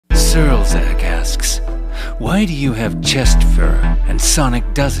Zach asks, why do you have chest fur and Sonic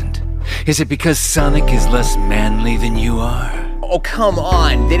doesn't? Is it because Sonic is less manly than you are? Oh, come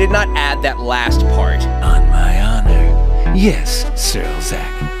on. They did not add that last part. On my honor, yes,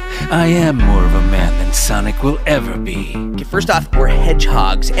 Zach. I am more of a man than Sonic will ever be. Okay, first off, we're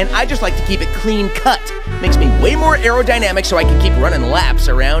hedgehogs, and I just like to keep it clean cut. Makes me way more aerodynamic so I can keep running laps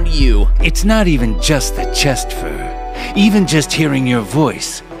around you. It's not even just the chest fur. Even just hearing your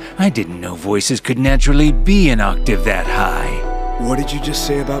voice. I didn't know voices could naturally be an octave that high. What did you just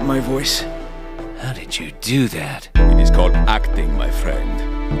say about my voice? How did you do that? It is called acting, my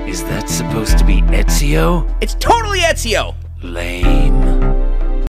friend. Is that supposed to be Ezio? It's totally Ezio! Lame.